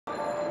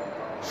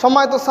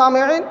সম্মানিত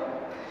সামিঈন,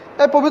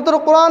 এই পবিত্র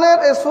কোরআনের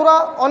এই সূরা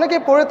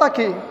অনেকেই পড়ে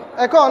থাকি।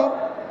 এখন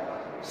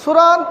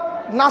সূরা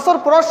নাসর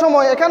পড়ার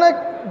সময় এখানে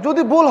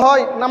যদি ভুল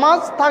হয় নামাজ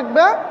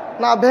থাকবে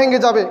না, ভেঙে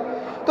যাবে।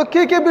 তো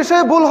কী কী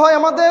বিষয়ে ভুল হয়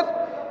আমাদের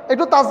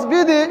একটু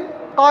তাসবিহ দিয়ে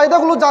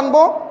কায়দাগুলো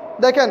জানবো।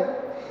 দেখেন,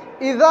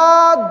 ইজা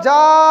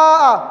জা,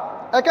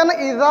 এখানে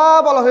ইজা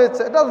বলা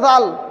হয়েছে, এটা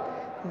জাল।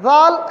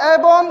 জাল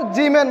এবং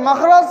জিমের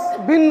মাখরাজ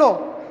ভিন্ন।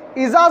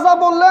 ইজাজা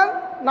বললেন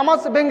নামাজ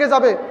ভেঙে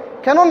যাবে,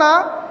 কেননা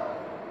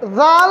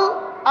জাল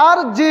আর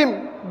জিম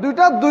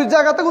দুইটা দুই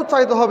জায়গা থেকে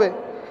উচ্চারিত হবে।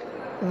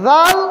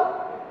 জাল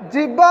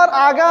জিহ্বার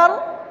আগার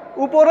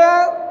উপরে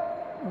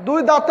দুই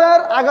দাঁতের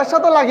আগার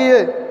সাথে লাগিয়ে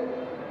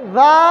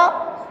জা,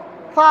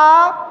 ফা,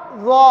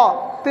 জ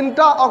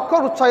তিনটা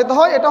অক্ষর উচ্চারিত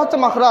হয়, এটা হচ্ছে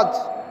মাখরাজ।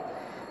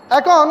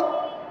 এখন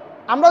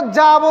আমরা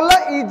যা বললে,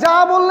 ইজা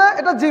বললে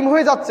এটা জিম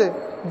হয়ে যাচ্ছে।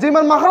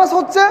 জিমের মাখরাজ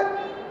হচ্ছে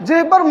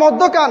জিহ্বার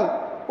মধ্যকান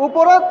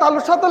উপরে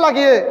তালুর সাথে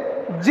লাগিয়ে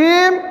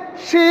জিম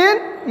শিন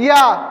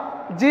ইয়া,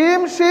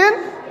 জিম শিন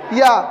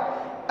ইয়া।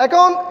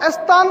 এখন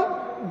স্থান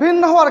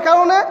ভিন্ন হওয়ার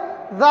কারণে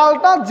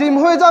জালটা জিম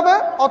হয়ে যাবে,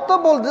 অর্থ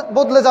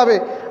বদলে যাবে।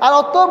 আর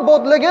অর্থ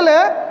বদলে গেলে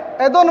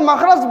এদন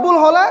মাখরাজ ভুল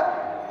হলে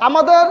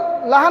আমাদের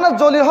লাহানে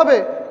জলি হবে,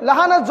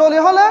 লাহানে জলি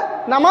হলে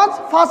নামাজ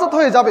ফাসাদ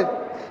হয়ে যাবে।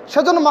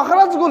 সেজন্য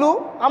মাখরাজগুলো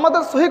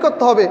আমাদের সহি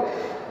করতে হবে।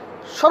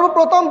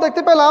 সর্বপ্রথম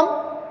দেখতে পেলাম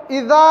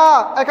ইজা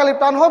একালিফ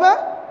টান হবে,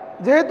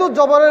 যেহেতু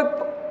জবরের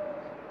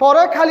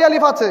পরে খালি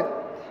আলিফ আছে,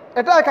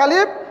 এটা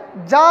একালিফ।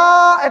 যা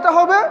এটা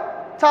হবে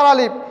চার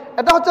আলিফ,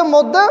 এটা হচ্ছে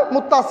মধ্যে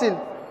মুত্তাসিল।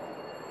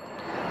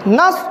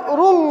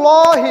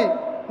 নাসরুল্লাহি,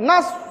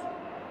 নাস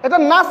এটা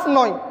নাস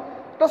নয়,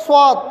 এটা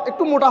সোয়াদ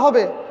একটু মোটা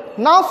হবে।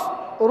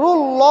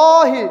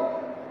 নাসরুল্লাহি,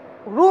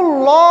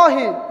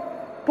 রুল্লাহি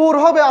পুর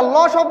হবে।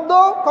 আল্লাহ শব্দ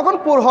কখন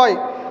পুর হয়?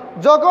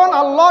 যখন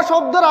আল্লাহ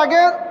শব্দের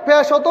আগে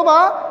পেশ অথবা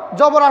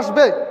জবর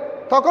আসবে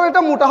তখন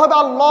এটা মোটা হবে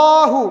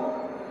আল্লাহু।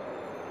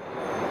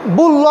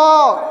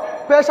 বুল্লাহ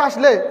পেশ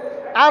আসলে,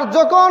 আর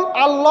যখন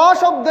আল্লাহ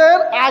শব্দের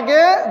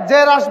আগে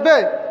জের আসবে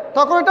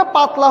তখন এটা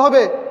পাতলা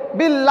হবে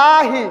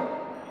বিল্লাহি।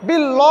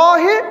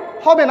 বিল্লাহি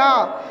হবে না,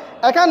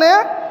 এখানে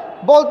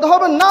বলতে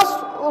হবে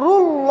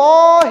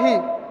নাসরুল্লাহি,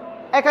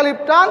 একালিফ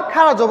টান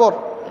খাড়া জবর।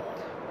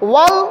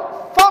 ওয়াল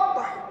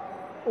ফাতহ,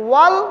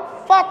 ওয়াল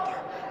ফাতহ,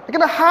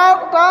 এখানে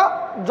হাটা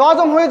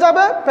জজম হয়ে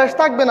যাবে, পেশ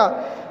থাকবে না।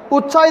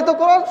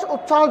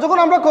 উচ্চারণ যখন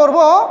আমরা করব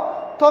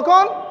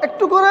তখন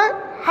একটু করে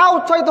হা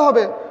উচ্চারিত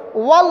হবে,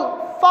 ওয়াল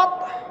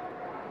ফাতহ।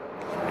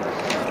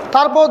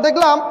 তারপর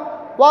দেখলাম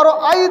ওয়ার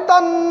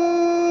আইতান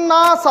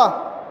নাসা,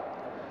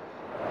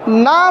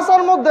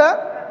 নাসার মধ্যে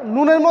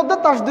নুনের মধ্যে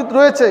তাসদিদ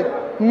রয়েছে।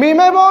 মিম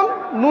এবং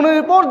নুনের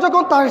উপর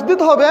যখন তাসদিদ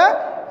হবে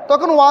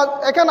তখন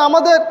এখানে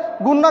আমাদের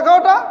গুণনা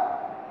করাটা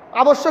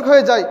আবশ্যক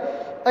হয়ে যায়।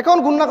 এখন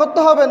গুণনা করতে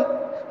হবে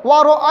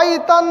ওয়ার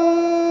আইতান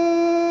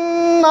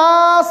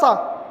নাসা,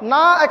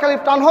 না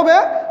একালিফ টান হবে,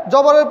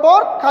 জবরের পর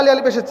খালি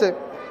আলিফ এসেছে।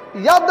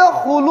 ইয়াদ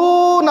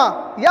খুলুনা,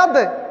 ইয়াদ,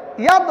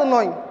 ইয়াদ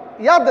নয়,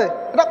 ইয়াদ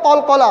এটা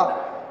কলকলা,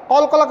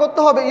 কলকলা করতে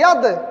হবে।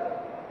 ইয়াদ,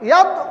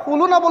 ইয়াদ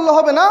খুলুনা বললে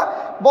হবে না,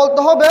 বলতে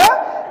হবে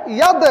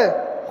ইয়াদ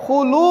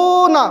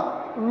খুলুনা।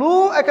 লু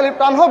একালিফ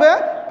টান হবে,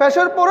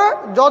 পেশের পরে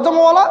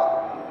জজমওয়ালা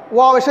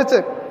ওয়াও এসেছে।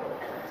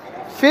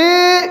 ফি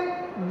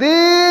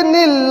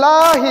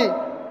দীনিল্লাহি,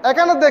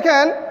 এখানে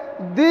দেখেন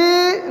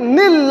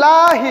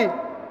দীনিল্লাহি,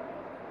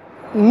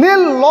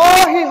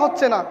 নিল্লাহি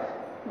হচ্ছে না,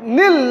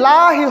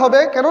 নিল্লাহি হবে,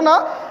 কেননা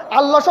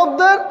আল্লাহ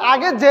শব্দের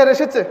আগে জের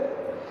এসেছে।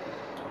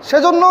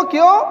 সেজন্য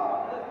কেউ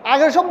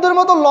আগের শব্দের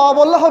মতো ল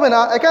বললে হবে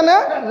না, এখানে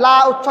লা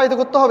উচ্চারিত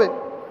করতে হবে।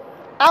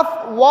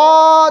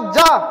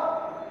 আফওয়াজা,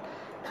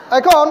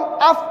 এখন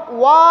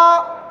আফওয়া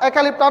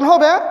একালিফ টান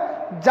হবে।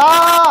 যা,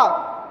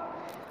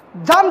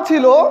 জান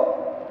ছিল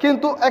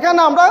কিন্তু এখানে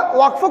আমরা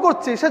ওয়াকফ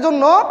করছি,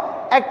 সেজন্য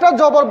একটা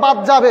জবর বাদ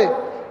যাবে,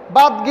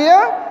 বাদ গিয়ে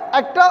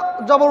একটা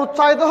জবর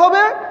উচ্চারিত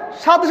হবে,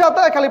 সাথে সাথে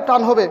একালিফ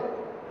টান হবে।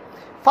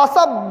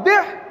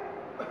 ফাসাব্বিহ,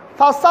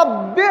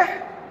 ফাসাব্বিহ,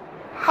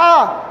 হা,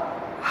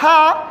 হা,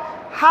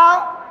 হা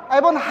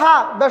এবং হা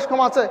বেশ কম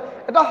আছে,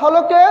 এটা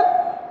হলকের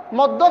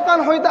মধ্যকান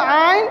হইতে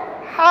আইন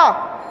হা,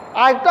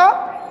 আরেকটা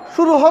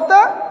শুরু হতে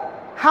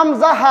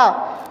হামজা হা।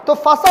 তো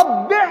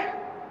ফাসাব্বিহ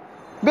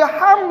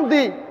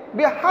বিহামদি,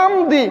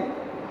 বিহামদি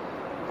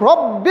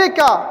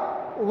রব্বিকা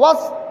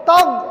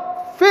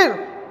ওয়াস্তাগফির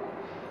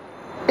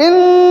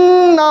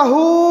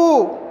ইন্নাহু,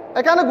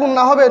 এখানে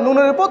গুণনা হবে,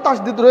 নুনের উপর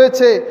তাসদিদ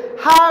রয়েছে,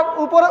 হার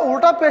উপরে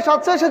উল্টা পেশ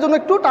আছে, সেজন্য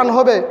একটু টান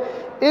হবে।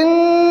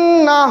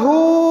 ইন্নাহু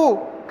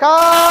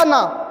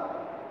কানা,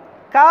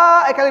 কা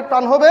একালিফ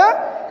টান হবে,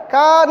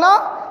 কানা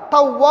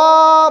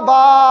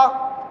তাওয়াবা,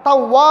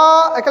 তাওয়া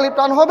একালিফ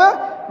টান হবে,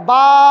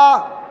 বা।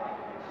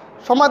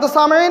 সম্মানিত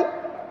সামিঈন,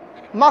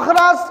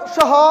 মাখরাজ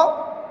সহ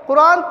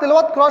কোরআন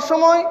তেলাওয়াত করার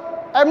সময়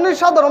এমনি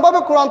সাধারণভাবে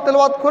কোরআন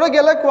তেলাওয়াত করে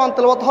গেলে কোরআন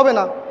তেলাওয়াত হবে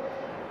না।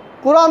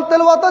 কোরআন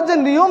তেলাওয়াতের যে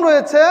নিয়ম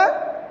রয়েছে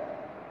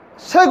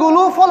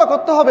সেগুলো ফলো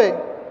করতে হবে।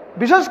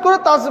 বিশেষ করে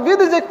তাজবিদ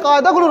যে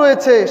কায়দাগুলো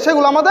রয়েছে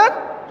সেগুলো আমাদের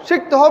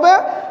শিখতে হবে।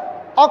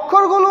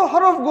 অক্ষরগুলো,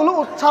 হরফগুলো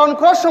উচ্চারণ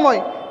করার সময়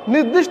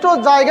নির্দিষ্ট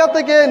জায়গা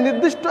থেকে,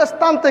 নির্দিষ্ট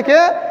স্থান থেকে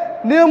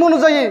নিয়ম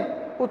অনুযায়ী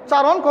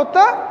উচ্চারণ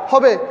করতে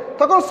হবে,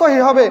 তখন সহি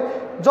হবে।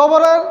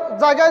 জবরের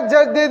জায়গায়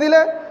জের দিয়ে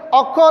দিলে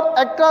অক্ষর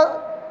একটা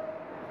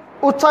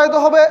উচ্চারিত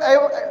হবে,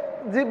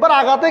 জিহ্বার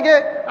আগা থেকে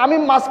আমি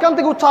মাঝখান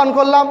থেকে উচ্চারণ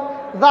করলাম,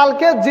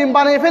 জালকে জিম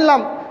বানিয়ে ফেললাম,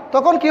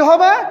 তখন কি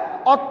হবে?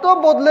 অর্থ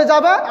বদলে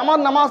যাবে, আমার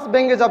নামাজ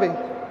ভেঙে যাবে,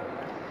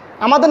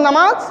 আমাদের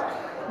নামাজ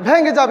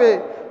ভেঙে যাবে।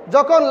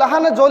 যখন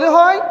লাহানে জলি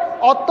হয়,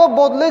 অর্থ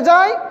বদলে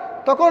যায়,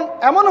 তখন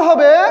এমন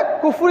হবে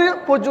কুফরি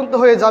পর্যন্ত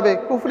হয়ে যাবে,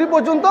 কুফরি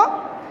পর্যন্ত।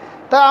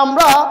 তাই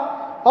আমরা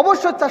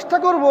অবশ্যই চেষ্টা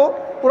করব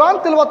কোরআন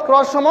তেলাওয়াত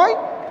করার সময়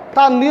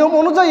তার নিয়ম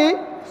অনুযায়ী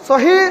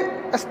সহি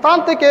স্থান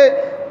থেকে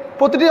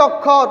প্রতিটি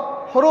অক্ষর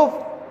হরফ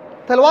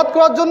তেলাওয়াত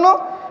করার জন্য,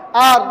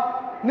 আর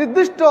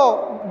নির্দিষ্ট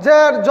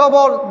জের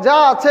জবর যা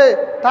আছে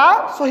তা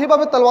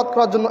সহিভাবে তেলাওয়াত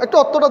করার জন্য। একটু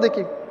অর্থটা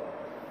দেখি।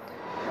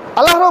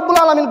 আল্লাহ রাব্বুল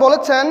আলামিন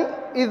বলেছেন,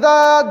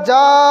 ইযা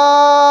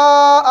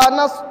জাআ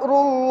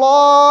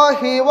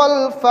নাসরুল্লাহি ওয়াল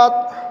ফাত,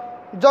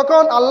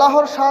 যখন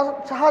আল্লাহর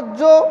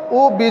সাহায্য ও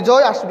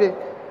বিজয় আসবে।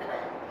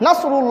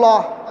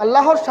 নাসরুল্লাহ,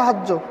 আল্লাহর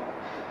সাহায্য,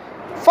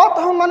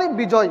 ফাতহ মানে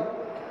বিজয়।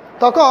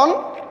 তখন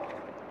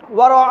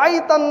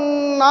ওয়ারাআইতান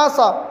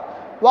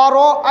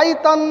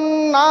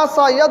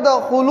নাসা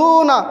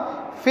ইয়াদখুলুনা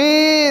ফি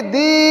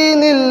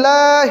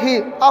দীনিল্লাহি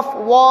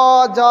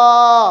আফওয়াজা,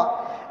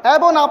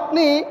 এবং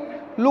আপনি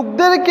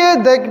লোকদেরকে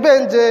দেখবেন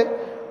যে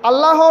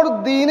আল্লাহর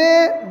দ্বীনে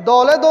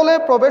দলে দলে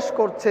প্রবেশ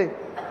করছে।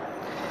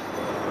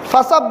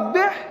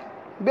 ফাসাব্বিহ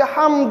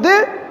বিহামদি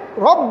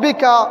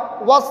রব্বিকা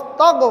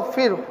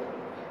ওয়াস্তাগফির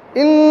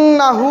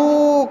ইন্নাহু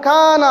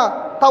কানা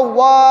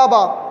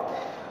তাওয়াবা,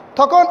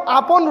 তখন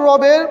আপন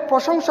রবের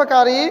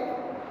প্রশংসাকারী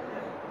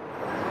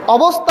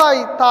অবস্থায়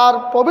তার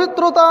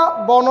পবিত্রতা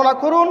বর্ণনা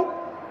করুন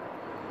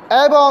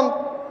এবং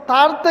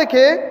তার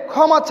থেকে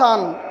ক্ষমা চান,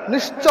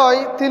 নিশ্চয়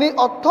তিনি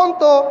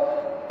অত্যন্ত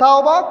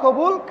তাওবা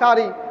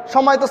কবুলকারী।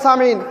 সম্মানিত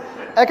সামিন,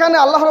 এখানে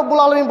আল্লাহ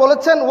রাব্বুল আলামিন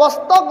বলেছেন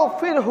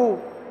ওয়াস্তাগফিরহু,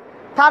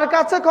 তার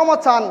কাছে ক্ষমা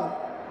চান।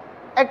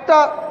 একটা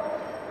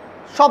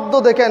শব্দ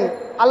দেখেন,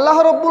 আল্লাহ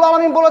রাব্বুল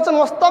আলামিন বলেছেন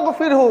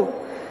ওয়াস্তাগফিরহু,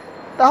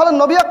 তাহলে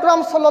নবী আকরাম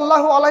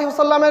সাল্লাল্লাহু আলাইহি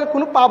ওয়াসাল্লামের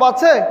কোনো পাপ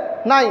আছে?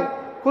 নাই।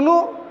 কোনো,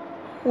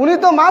 উনি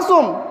তো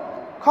মাসুম,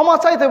 ক্ষমা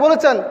চাইতে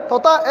বলেছেন,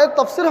 তথা এর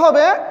তাফসীর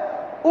হবে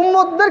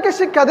উম্মতদেরকে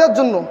শিক্ষা দেওয়ার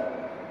জন্য,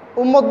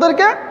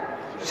 উম্মতদেরকে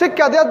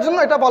শিক্ষা দেওয়ার জন্য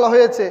এটা বলা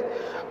হয়েছে,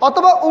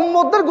 অথবা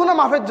উম্মতদের গুনাহ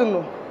মাফের জন্য,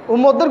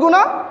 উম্মতদের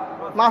গুনাহ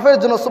মাফের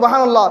জন্য।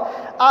 সুবহানাল্লাহ।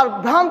 আর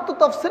ভ্রান্ত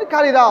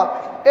তাফসীরকারীরা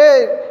এই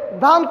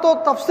ভ্রান্ত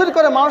তাফসীর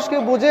করে মানুষকে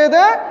বুঝিয়ে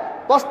দেয়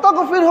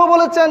ওয়াস্তাগফিরহু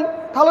বলেছেন,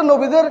 তাহলে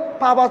নবীদের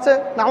পাপ আছে,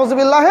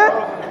 নাউযুবিল্লাহ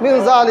মিন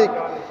যালিক।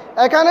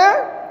 এখানে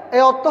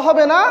এই অর্থ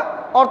হবে না,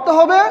 অর্থ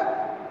হবে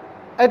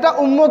এটা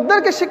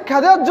উম্মতদেরকে শিক্ষা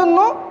দেওয়ার জন্য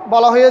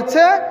বলা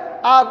হয়েছে,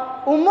 আর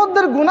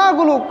উম্মতদের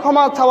গুনাহগুলো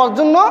ক্ষমা চাওয়ার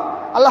জন্য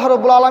আল্লাহ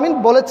রাব্বুল আলামিন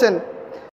বলেছেন।